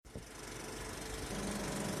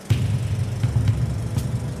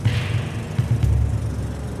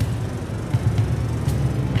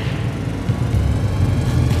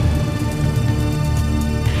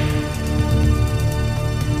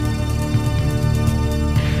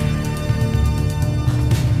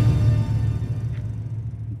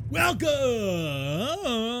Welcome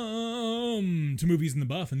to Movies in the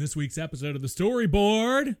Buff and this week's episode of The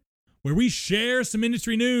Storyboard, where we share some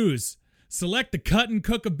industry news, select the cut and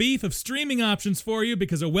cook of beef of streaming options for you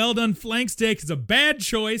because a well-done flank steak is a bad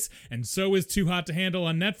choice, and so is Too Hot to Handle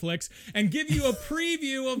on Netflix, and give you a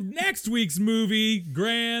preview of next week's movie,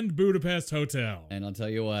 Grand Budapest Hotel. And I'll tell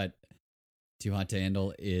you what, Too Hot to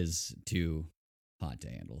Handle is Too Hot to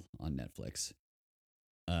Handle on Netflix.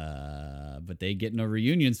 But they getting a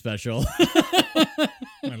reunion special.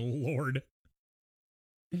 My lord.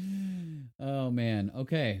 Oh, man.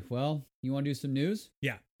 Okay, well, you want to do some news?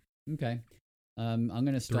 Yeah. Okay. I'm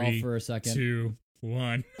going to stall 3, for a second. 2,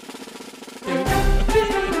 1.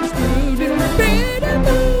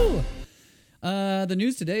 The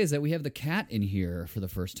news today is that we have the cat in here for the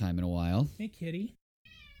first time in a while. Hey, kitty.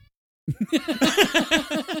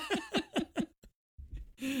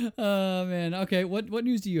 Oh, man. Okay, what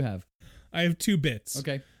news do you have? I have 2 bits.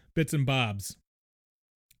 Okay. Bits and bobs.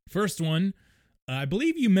 First one, I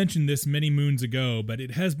believe you mentioned this many moons ago, but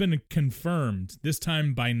it has been confirmed, this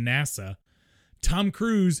time by NASA. Tom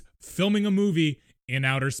Cruise filming a movie in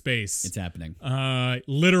outer space. It's happening.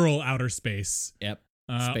 Literal outer space. Yep.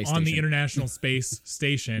 On the International Space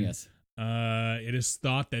Station. Yes. It is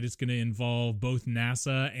thought that it's going to involve both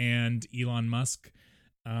NASA and Elon Musk.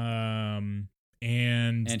 And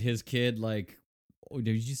his kid, like, did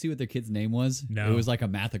you see what their kid's name was? No. It was like a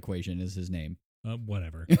math equation is his name.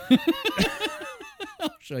 Whatever. I'll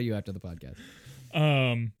show you after the podcast.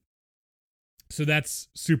 So that's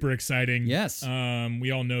super exciting. Yes. We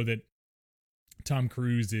all know that Tom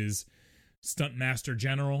Cruise is stunt master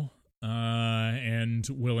general, and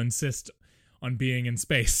will insist on being in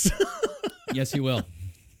space. Yes, he will.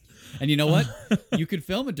 And you know what? You could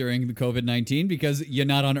film it during the COVID-19 because you're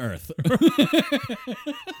not on Earth.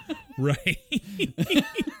 Right.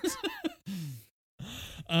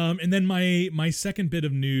 And then my second bit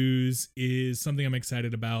of news is something I'm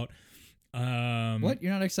excited about. What?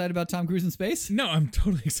 You're not excited about Tom Cruise in space? No, I'm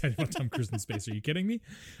totally excited about Tom Cruise in space. Are you kidding me?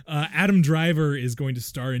 Adam Driver is going to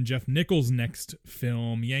star in Jeff Nichols' next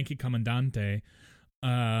film, Yankee Commandante,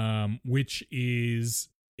 which is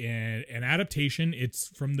an adaptation. It's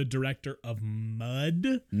from the director of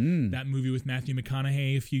Mud, that movie with Matthew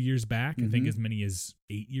McConaughey a few years back. I think as many as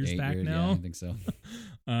 8 years back now. Yeah, I think so.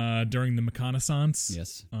 During the McConaissance.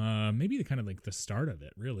 Yes. Maybe the kind of like the start of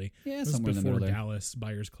it, really. Yeah, it was somewhere in the before middle there. Dallas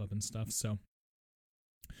Buyers Club and stuff. So,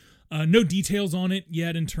 no details on it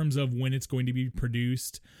yet in terms of when it's going to be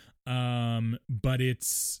produced. But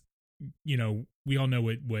it's, you know, we all know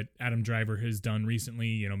what Adam Driver has done recently.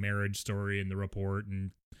 You know, Marriage Story and The Report and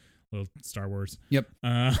little Star Wars. Yep.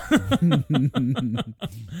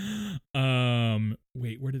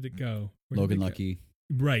 Wait, where did it go? Logan Lucky.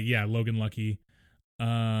 Right, yeah, Logan Lucky.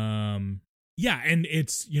 Yeah, and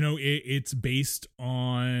it's, you know, it's based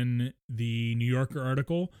on the New Yorker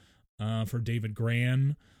article for David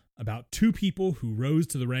Gran about 2 people who rose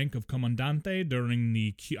to the rank of Comandante during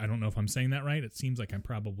the I don't know if I'm saying that right. It seems like I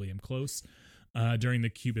probably am close. During the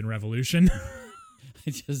Cuban Revolution.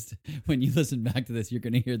 When you listen back to this, you're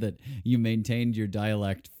going to hear that you maintained your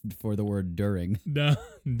dialect for the word during.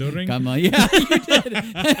 During? Come on. Yeah, you did.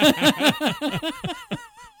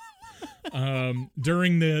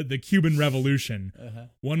 During the Cuban Revolution. Uh-huh.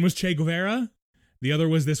 One was Che Guevara. The other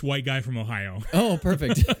was this white guy from Ohio. Oh,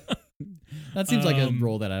 perfect. That seems like a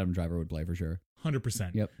role that Adam Driver would play for sure.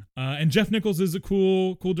 100%. Yep. And Jeff Nichols is a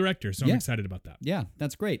cool director, so I'm excited about that. Yeah,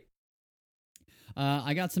 that's great.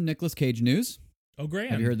 I got some Nicolas Cage news. Oh,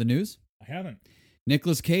 great. Have you heard the news? I haven't.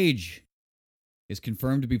 Nicolas Cage is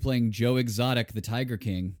confirmed to be playing Joe Exotic, the Tiger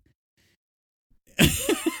King.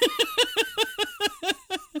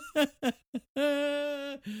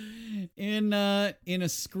 In a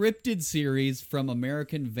scripted series from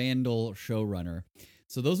American Vandal showrunner.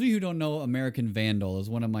 So those of you who don't know, American Vandal is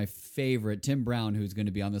one of my favorite. Tim Brown, who's going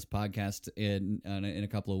to be on this podcast in a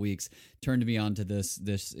couple of weeks, turned me on to this.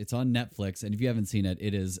 It's on Netflix, and if you haven't seen it,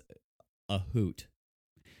 it is a hoot.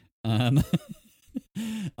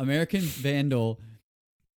 American Vandal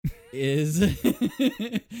is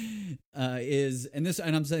and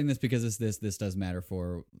I'm saying this because this does matter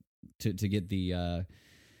to get the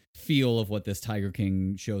feel of what this Tiger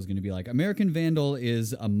King show is going to be like. American Vandal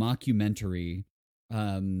is a mockumentary.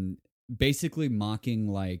 Basically mocking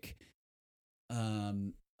like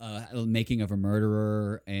making of a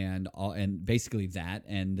murderer and basically that,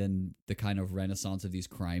 and then the kind of renaissance of these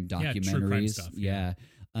crime documentaries. True crime stuff, yeah.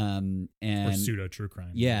 And or pseudo true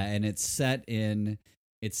crime. Yeah, and it's set in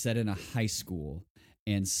a high school,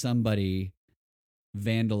 and somebody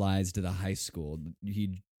vandalized the high school.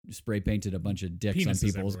 He spray painted a bunch of dicks on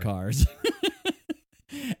people's cars.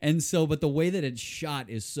 And so, but the way that it's shot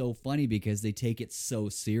is so funny because they take it so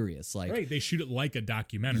serious. Like, Right, they shoot it like a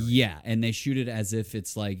documentary. yeah, and they shoot it as if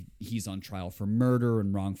it's like he's on trial for murder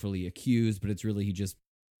and wrongfully accused, but it's really he just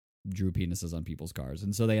drew penises on people's cars.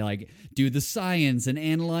 And so they like do the science and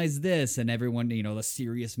analyze this and everyone, the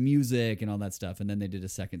serious music and all that stuff. And then they did a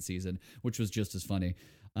second season, which was just as funny.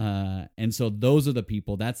 And so those are the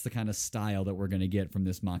people, that's the kind of style that we're going to get from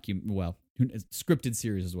this scripted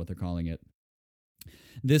series is what they're calling it.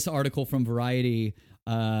 This article from Variety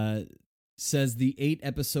says the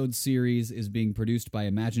 8-episode series is being produced by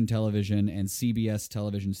Imagine Television and CBS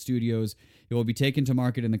Television Studios. It will be taken to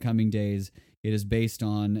market in the coming days. It is based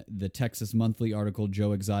on the Texas Monthly article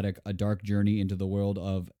Joe Exotic, A Dark Journey into the World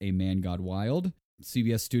of a Man Gone Wild.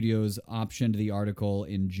 CBS Studios optioned the article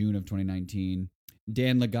in June of 2019.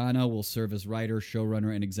 Dan Lagana will serve as writer,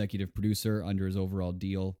 showrunner, and executive producer under his overall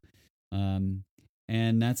deal.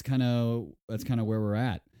 And that's kind of where we're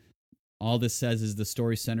at. All this says is the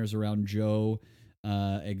story centers around Joe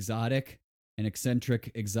Exotic, an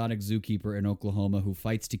eccentric exotic zookeeper in Oklahoma who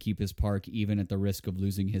fights to keep his park even at the risk of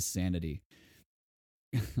losing his sanity.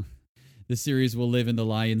 The series will live in the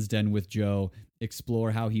lion's den with Joe,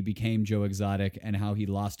 explore how he became Joe Exotic and how he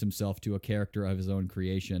lost himself to a character of his own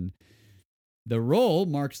creation. The role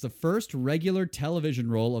marks the first regular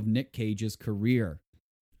television role of Nick Cage's career.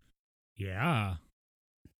 Yeah.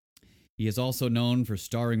 He is also known for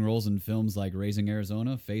starring roles in films like Raising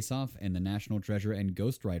Arizona, Face Off, and the National Treasure and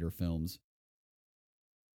Ghost Rider films.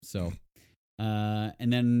 So,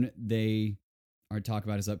 and then they are talking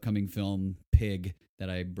about his upcoming film, Pig, that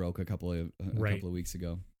I broke a couple of weeks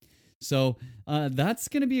ago. So that's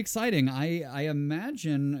going to be exciting. I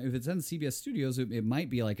imagine if it's in CBS Studios, it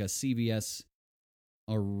might be like a CBS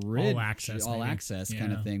all access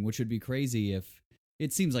kind of thing, which would be crazy if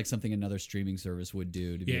it seems like something another streaming service would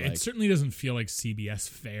do. To be it certainly doesn't feel like CBS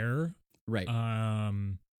fare. Right.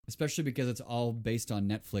 Especially because it's all based on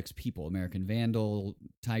Netflix people. American Vandal,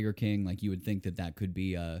 Tiger King. Like you would think that could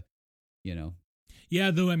be Yeah,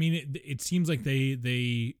 though, I mean, it seems like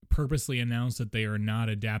they purposely announced that they are not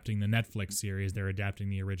adapting the Netflix series. They're adapting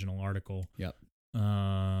the original article. Yep.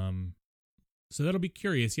 So that'll be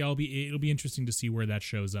curious. Yeah, it'll be interesting to see where that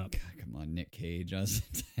shows up. God, come on, Nick Cage as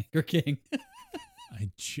Tiger King.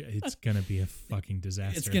 It's gonna be a fucking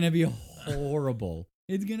disaster. It's gonna be horrible.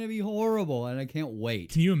 It's gonna be horrible, and I can't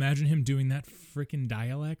wait. Can you imagine him doing that freaking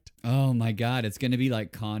dialect? Oh my God, it's gonna be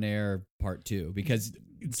like Con Air Part 2 because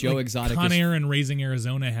it's Joe like Exotic. Con Air and Raising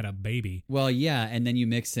Arizona had a baby. Well, yeah, and then you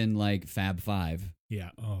mix in like Fab Five.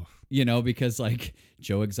 Yeah. Oh. Because like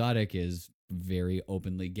Joe Exotic is very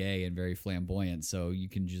openly gay and very flamboyant, so you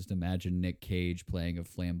can just imagine Nick Cage playing a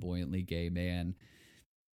flamboyantly gay man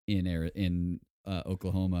in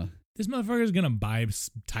Oklahoma. This motherfucker is gonna buy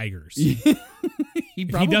tigers. If he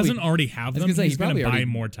doesn't already have them, he's gonna buy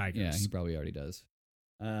more tigers. Yeah, he probably already does.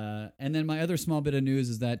 And then my other small bit of news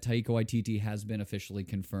is that Taika Waititi has been officially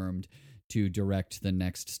confirmed to direct the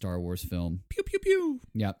next Star Wars film. Pew pew pew.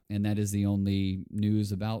 Yep, and that is the only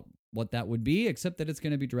news about what that would be, except that it's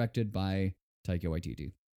going to be directed by Taika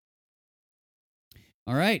Waititi.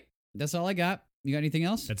 All right, that's all I got. You got anything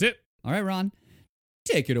else? That's it. All right, Ron,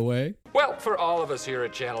 take it away. Well, for all of us here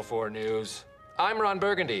at Channel 4 News, I'm Ron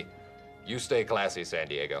Burgundy. You stay classy, San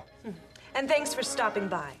Diego. And thanks for stopping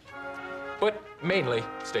by. But mainly,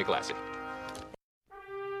 stay classy.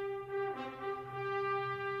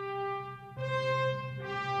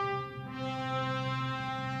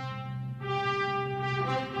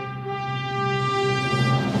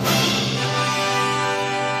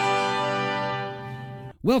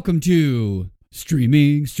 Welcome to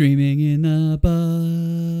Streaming in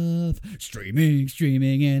Above. Streaming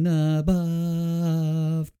in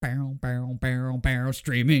Above. Bow, bow, bow, bow.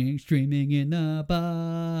 Streaming in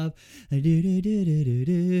Above. I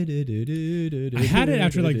had it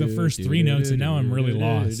after like the first 3 notes, and now I'm really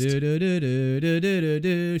lost.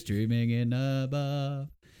 Streaming in Above.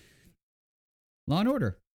 Law and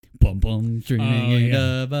Order. Bum bum, streaming in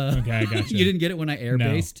above. Okay, I got you. You didn't get it when I air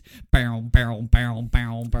based. No. Bow.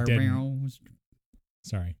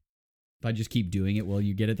 Sorry. If I just keep doing it, will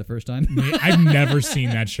you get it the first time? I've never seen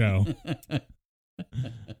that show.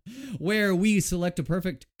 Where we select a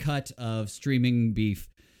perfect cut of streaming beef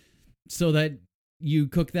so that you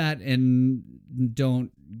cook that and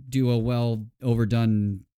don't do a well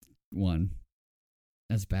overdone one.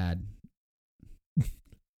 That's bad.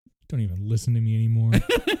 Don't even listen to me anymore.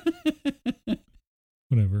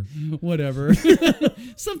 Whatever.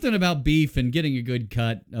 Something about beef and getting a good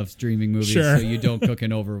cut of streaming movies Sure. so you don't cook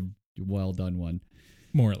an over well done one.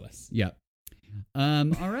 More or less. Yep. All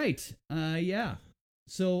right. Yeah.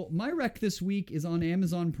 So my rec this week is on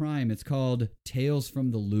Amazon Prime. It's called Tales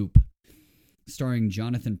from the Loop, starring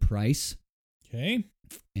Jonathan Pryce. Okay.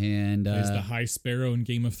 And There's the High Sparrow in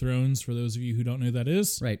Game of Thrones, for those of you who don't know who that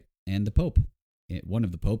is. right. And the Pope. One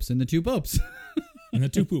of the popes and the two popes. And the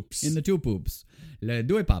two poops. In the two poops. Le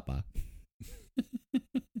due papa.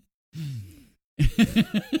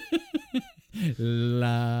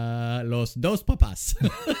 Los dos papas.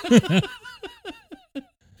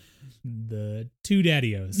 The two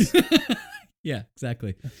daddios. Yeah,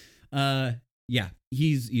 exactly. Yeah,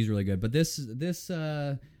 he's really good. But this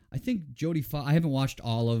I think Jodie Foster, I haven't watched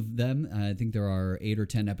all of them. I think there are 8 or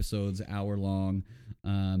 10 episodes, hour long.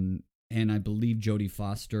 And I believe Jodie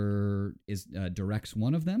Foster directs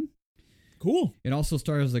one of them. Cool. It also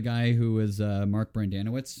stars the guy who is Mark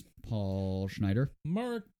Brandanowitz, Paul Schneider.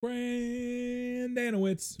 Mark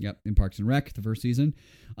Brandanowitz. Yep, in Parks and Rec, the first season.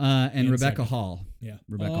 And Rebecca second. Hall. Yeah.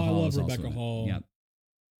 Rebecca I Hall love is also Rebecca in it. Hall. Yep.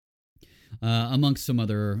 Amongst some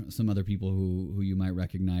other people who you might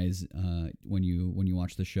recognize when you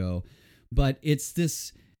watch the show. But it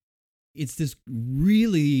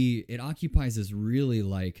occupies this really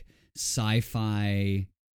like sci-fi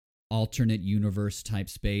alternate universe type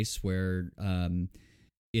space where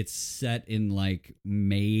it's set in like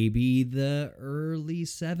maybe the early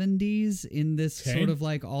 70s in this sort of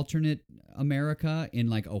like alternate America in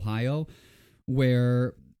like Ohio,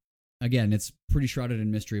 where again it's pretty shrouded in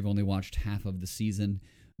mystery. I've only watched half of the season,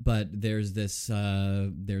 but there's this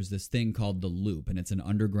thing called the Loop, and it's an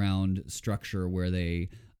underground structure where they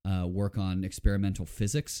work on experimental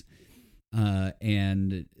physics.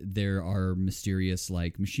 And there are mysterious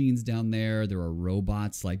like machines down there. There are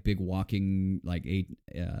robots, like big walking, like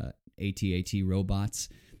AT-AT robots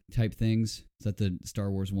type things. Is that the Star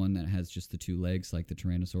Wars one that has just the 2 legs, like the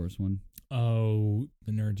Tyrannosaurus one? Oh,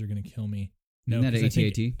 the nerds are going to kill me. No, Isn't that 'cause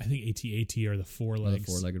AT-AT? I think AT-AT are the 4 Or legs.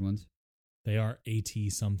 the 4-legged ones? They are AT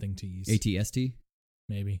something T's. AT-ST?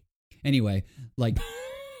 Maybe. Anyway, like,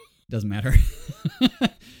 doesn't matter.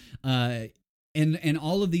 And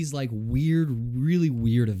all of these like really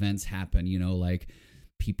weird events happen, you know, like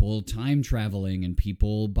people time traveling and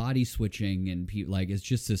people body switching and like it's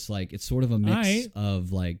just this like it's sort of a mix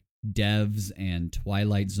of like Devs and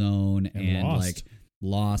Twilight Zone and Lost. like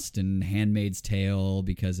Lost and Handmaid's Tale,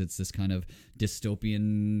 because it's this kind of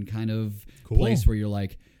dystopian kind of place where you're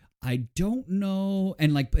like, I don't know.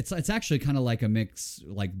 And like it's actually kind of like a mix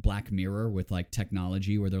like Black Mirror with like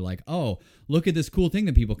technology, where they're like, oh, look at this cool thing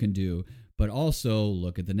that people can do, but also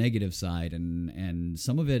look at the negative side, and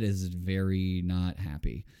some of it is very not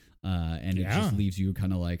happy. And it just leaves you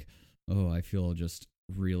kind of like, oh, I feel just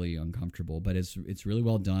really uncomfortable. But it's really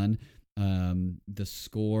well done. The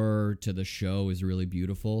score to the show is really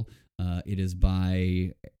beautiful. It is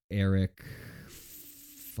by Eric.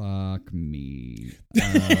 Fuck me.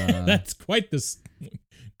 That's quite the name.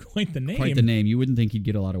 Quite the name. You wouldn't think he'd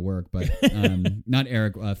get a lot of work, but not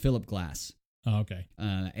Eric. Philip Glass. Oh, okay.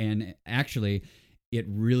 And actually, it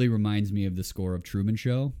really reminds me of the score of Truman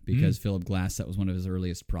Show, because Philip Glass, that was one of his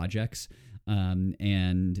earliest projects,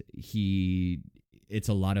 and it's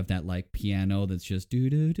a lot of that like piano that's just do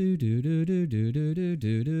do do do do do do do do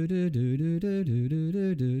do do do do do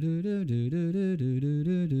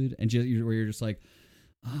do do, and just where you're just like,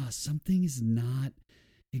 something is not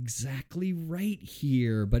exactly right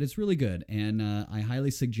here, but it's really good, and I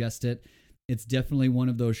highly suggest it. It's definitely one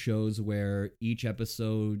of those shows where each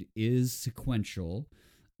episode is sequential,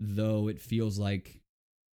 though it feels like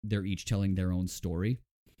they're each telling their own story.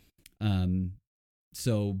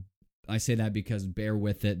 So I say that because bear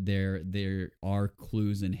with it. There are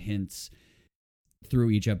clues and hints through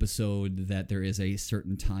each episode that there is a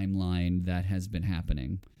certain timeline that has been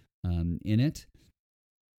happening in it.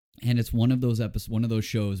 And it's one of those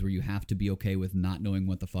shows where you have to be okay with not knowing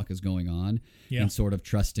what the fuck is going on, and sort of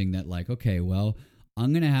trusting that, like, okay, well,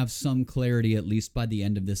 I'm going to have some clarity at least by the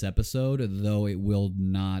end of this episode, though it will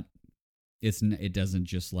not. It doesn't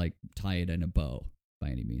just like tie it in a bow by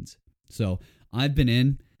any means. So I've been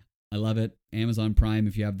in. I love it. Amazon Prime.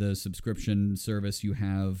 If you have the subscription service, you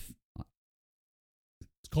have.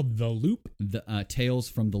 It's called The Loop. The Tales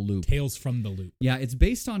from the Loop. Tales from the Loop. Yeah, it's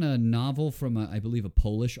based on a novel from, I believe, a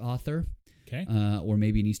Polish author. Okay. Or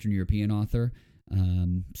maybe an Eastern European author.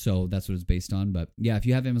 So that's what it's based on. But yeah, if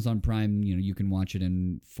you have Amazon Prime, you can watch it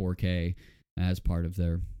in 4K as part of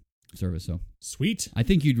their service. So sweet. I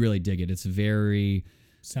think you'd really dig it. It's very.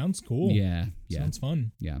 Sounds cool. Yeah. Sounds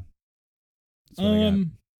fun. Yeah.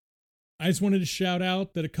 I just wanted to shout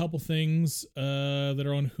out that a couple things that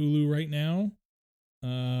are on Hulu right now.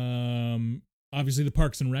 Obviously the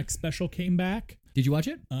Parks and Rec special came back. Did you watch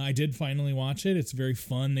it? I did finally watch it. It's very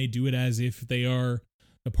fun. They do it as if they are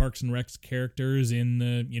the Parks and Recs characters in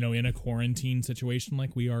the, in a quarantine situation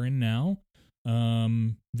like we are in now.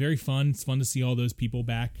 Very fun. It's fun to see all those people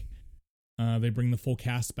back. They bring the full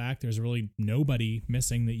cast back. There's really nobody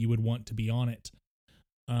missing that you would want to be on it.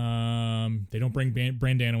 They don't bring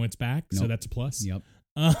Brandanowitz back, so that's a plus. Yep.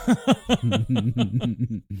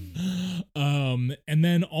 And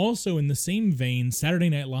then also in the same vein, Saturday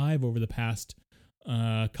Night Live over the past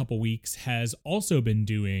couple weeks has also been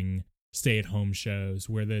doing stay-at-home shows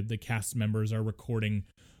where the cast members are recording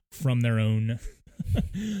from their own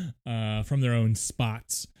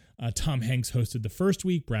spots. Tom Hanks hosted the first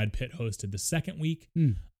week. Brad Pitt hosted the second week.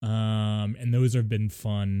 And those have been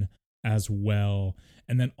fun as well.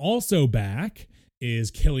 And then also back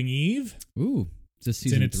is Killing Eve. Ooh, is this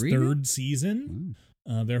it's in season its 3? third season.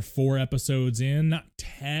 There are 4 episodes in. Not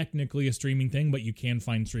technically a streaming thing, but you can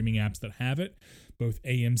find streaming apps that have it. Both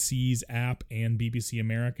AMC's app and BBC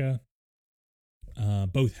America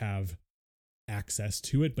both have access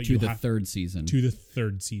to it, but to the third season. To the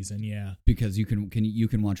third season, yeah. Because you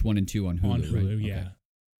can watch 1 and 2 on Hulu. On Hulu, right? yeah.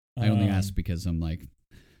 Okay. I only asked because I'm like,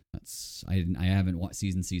 I haven't watched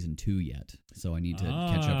season 2 yet, so I need to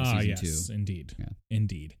catch up with season 2. Indeed, yeah.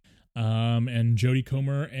 Indeed. And Jodie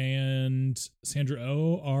Comer and Sandra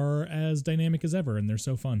Oh are as dynamic as ever, and they're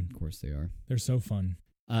so fun. Of course they are. They're so fun.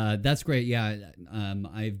 That's great. Yeah.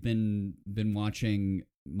 I've been watching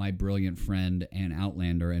My Brilliant Friend and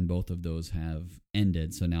Outlander, and both of those have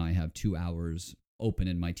ended. So now I have 2 hours open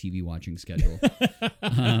in my TV watching schedule.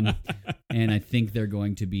 And I think they're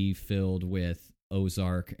going to be filled with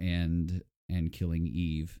Ozark and Killing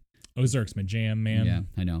Eve. Ozark's my jam, man. Yeah,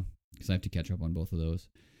 I know, because I have to catch up on both of those.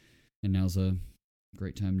 And now's a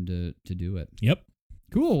great time to do it. Yep.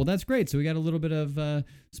 Cool. Well, that's great. So we got a little bit of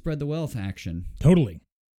spread the wealth action. Totally.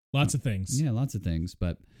 Lots of things. Yeah, lots of things.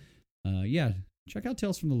 But yeah, check out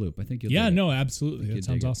Tales from the Loop. I think you'll dig it. No, absolutely. That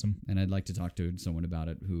sounds awesome. And I'd like to talk to someone about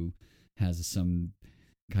it who has some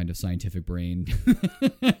kind of scientific brain.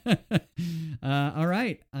 All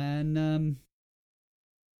right. And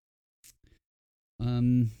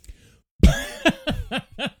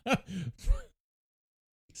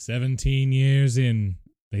 17 years in,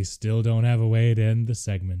 they still don't have a way to end the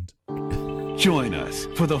segment. Join us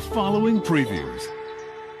for the following previews.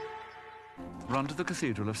 Run to the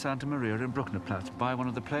Cathedral of Santa Maria in Brucknerplatz, buy one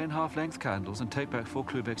of the plain half-length candles and take back 4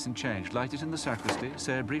 Klubecks in change. Light it in the sacristy,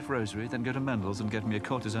 say a brief rosary, then go to Mendel's and get me a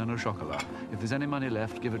courtesan au chocolat. If there's any money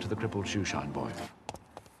left, give it to the crippled shoeshine boy.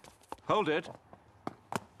 Hold it.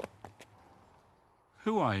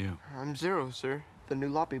 Who are you? I'm Zero, sir. The new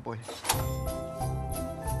lobby boy.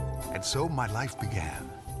 And so my life began.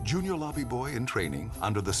 Junior lobby boy in training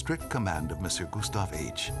under the strict command of Monsieur Gustave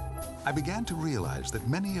H. I began to realize that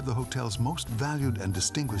many of the hotel's most valued and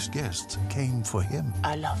distinguished guests came for him.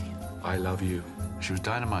 I love you. I love you. She was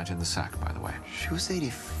dynamite in the sack, by the way. She was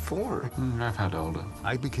 84. I've had older.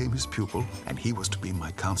 I became his pupil, and he was to be my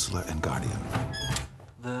counselor and guardian.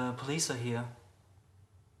 The police are here.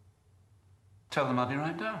 Tell them I'll be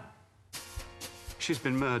right down. She's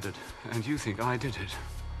been murdered, and you think I did it.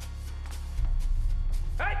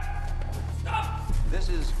 Hey! Stop! This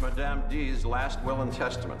is Madame D's last will and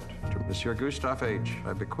testament. To Monsieur Gustave H.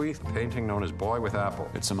 I bequeath a painting known as Boy with Apple.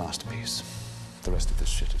 It's a masterpiece. The rest of this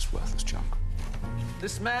shit is worthless junk.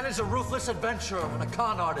 This man is a ruthless adventurer and a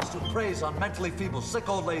con artist who preys on mentally feeble, sick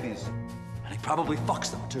old ladies. And he probably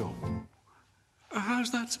fucks them, too.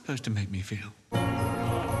 How's that supposed to make me feel?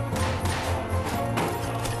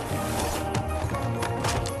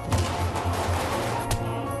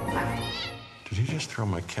 Did he just throw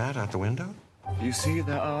my cat out the window? You see,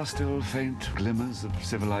 there are still faint glimmers of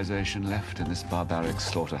civilization left in this barbaric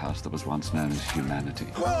slaughterhouse that was once known as humanity.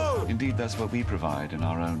 Whoa! Indeed, that's what we provide in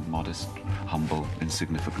our own modest, humble,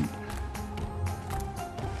 insignificant...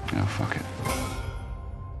 Oh, fuck it.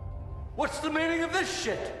 What's the meaning of this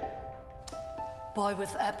shit? Boy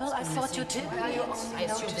with Apple? I thought you did. Why are you only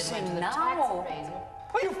noticing now?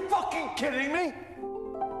 Are you fucking kidding me?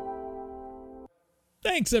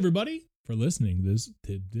 Thanks, everybody, for listening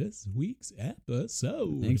to this week's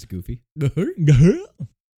episode. Thanks, Goofy.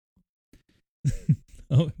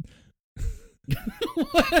 Oh.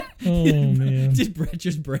 Oh man! Did Brett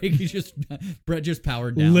just break? Brett just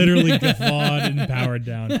powered down. Literally guffawed and powered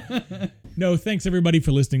down. No, thanks everybody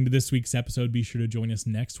for listening to this week's episode. Be sure to join us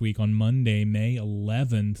next week on Monday, May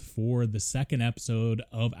 11th for the second episode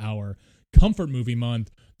of our Comfort Movie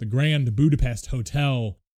Month, The Grand Budapest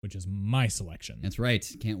Hotel, which is my selection. That's right.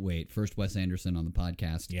 Can't wait. First Wes Anderson on the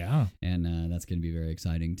podcast. Yeah. And that's going to be very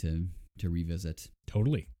exciting to revisit.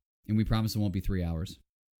 Totally. And we promise it won't be 3 hours.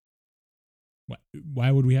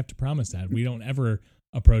 Why would we have to promise that? We don't ever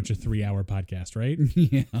approach a 3-hour podcast, right?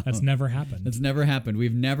 Yeah. That's never happened. That's never happened.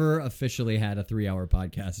 We've never officially had a 3-hour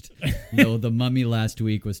podcast, though the Mummy last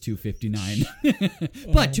week was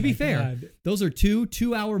 2:59. But to be fair, those are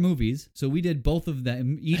 2-hour movies, so we did both of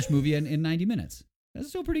them, each movie in 90 minutes. That's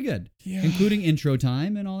still pretty good, including intro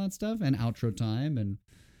time and all that stuff, and outro time, and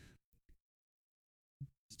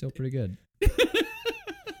still pretty good.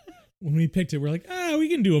 When we picked it, we're like, we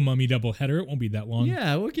can do a Mummy doubleheader. It won't be that long.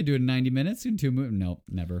 Yeah, we could do it in 90 minutes. In 2 movies. Nope,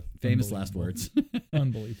 never. Famous last words.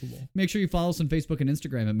 Unbelievable. Make sure you follow us on Facebook and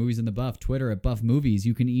Instagram at Movies in the Buff, Twitter at Buff Movies.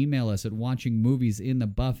 You can email us at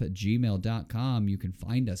watchingmoviesinthebuff@gmail.com. You can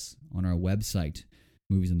find us on our website,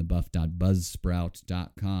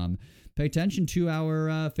 moviesinthebuff.buzzsprout.com. Pay attention to our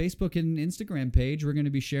Facebook and Instagram page. We're going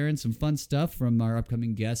to be sharing some fun stuff from our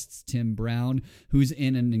upcoming guests, Tim Brown, who's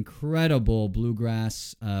in an incredible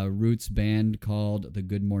bluegrass roots band called the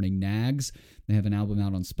Good Morning Nags. They have an album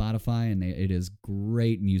out on Spotify, and it is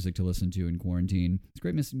great music to listen to in quarantine. It's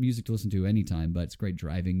great music to listen to anytime, but it's great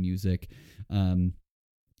driving music. You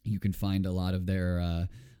can find a lot of their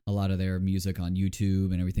music on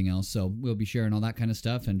YouTube and everything else. So we'll be sharing all that kind of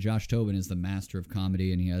stuff. And Josh Tobin is the master of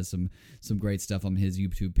comedy, and he has some great stuff on his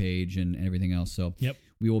YouTube page and everything else. So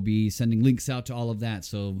we will be sending links out to all of that.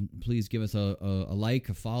 So please give us a like,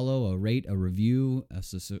 a follow, a rate, a review, a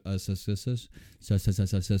subscription.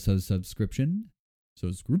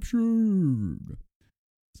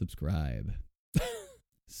 Subscribe.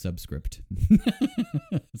 Subscript.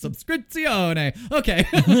 Subscrizione. Okay.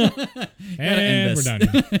 And we're done.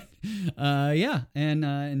 Yeah. And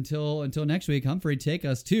until next week, Humphrey, take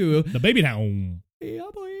us to the Baby Town. Yeah,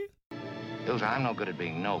 boy. Ilsa, I'm no good at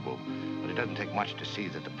being noble, but it doesn't take much to see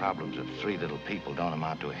that the problems of 3 little people don't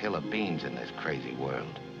amount to a hill of beans in this crazy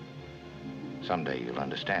world. Someday you'll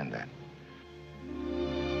understand that.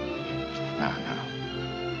 Now.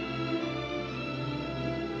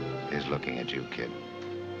 Here's looking at you, kid.